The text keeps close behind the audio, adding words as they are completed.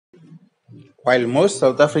While most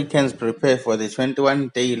South Africans prepare for the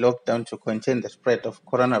 21-day lockdown to contain the spread of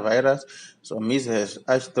coronavirus, Somizi has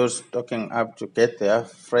urged those stocking up to get their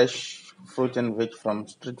fresh fruit and veg from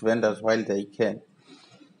street vendors while they can.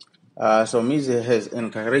 Somizi has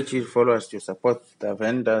encouraged his followers to support the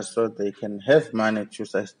vendors so they can have money to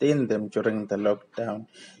sustain them during the lockdown.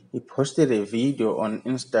 He posted a video on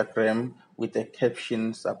Instagram with the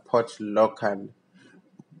caption, "Support local."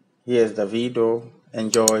 Here's the video.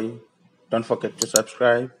 Enjoy. Don't forget to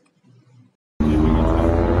subscribe.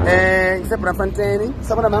 Ngisebrafontein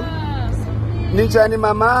sabona mama ninjani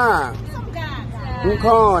mama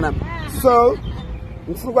ngikhona so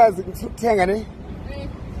ngifuna ukwazi ukuthenga ne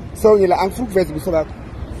so ngila angifuna ukuveza ubuso bakho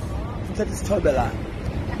ngithatha isithobe la.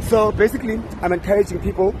 So basically I'm encouraging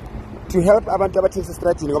people to help abantu abathengisa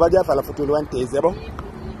estradini ngoba kuyavala for 21 days yabo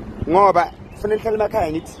ngoba kufanele uhlale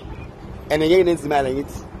emakhaya ngithi and ngeke nenze imali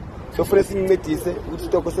ngithi so kufanele sincedise ukuthi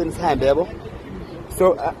isitoko senihambe yabo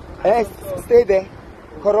so stay there.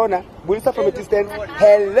 Corona, bulisa from a distance.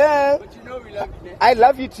 Hello. But you know we love you. I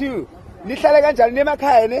love you too.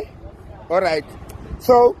 Alright.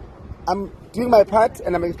 So I'm doing my part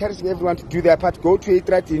and I'm encouraging everyone to do their part. Go to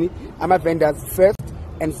Itratini, I'm a vendors first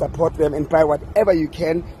and support them and buy whatever you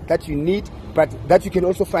can that you need, but that you can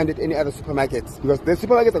also find at any other supermarkets. Because the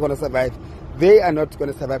supermarkets are gonna survive. They are not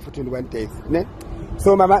gonna survive for 21 days. Ne?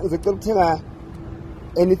 So mama, is it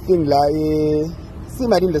anything like see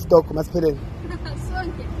my in the stock must pay.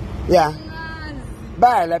 Yeah.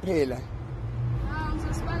 Bala phela.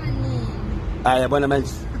 Yabona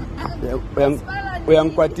manje.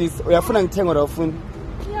 Uyangikwatisa. Uyafuna ngithenga or awufuni?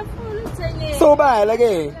 Ngiyafuna uthenge. So bala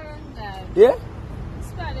ke. Yeah?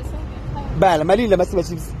 Sibale sonke. Bala malini lamasiba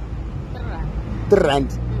chips? 3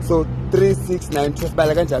 rand. So 3 6 9 12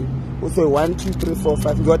 bala kanjani? Uso 1 2 3 4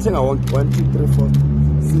 5. Ngiyothenga wonke 1 2 3 4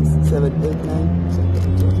 6 7 8 9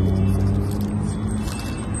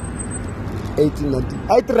 18 19.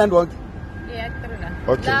 I 3 rand wonke. Yeah, 3 rand.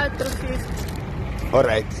 Okay. Now 350. All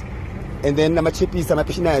right. And then ama-chippies,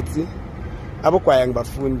 ama-peanuts, abokwaya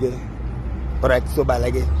ngibafuni ke. All right, so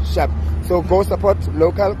bala ke sharp. So go support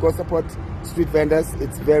local, go support street vendors.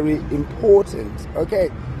 It's very important.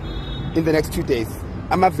 Okay. In the next 2 days,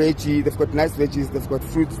 I'm a veggie. They've got nice veggies. They've got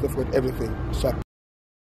fruits. They've got everything. Sharp.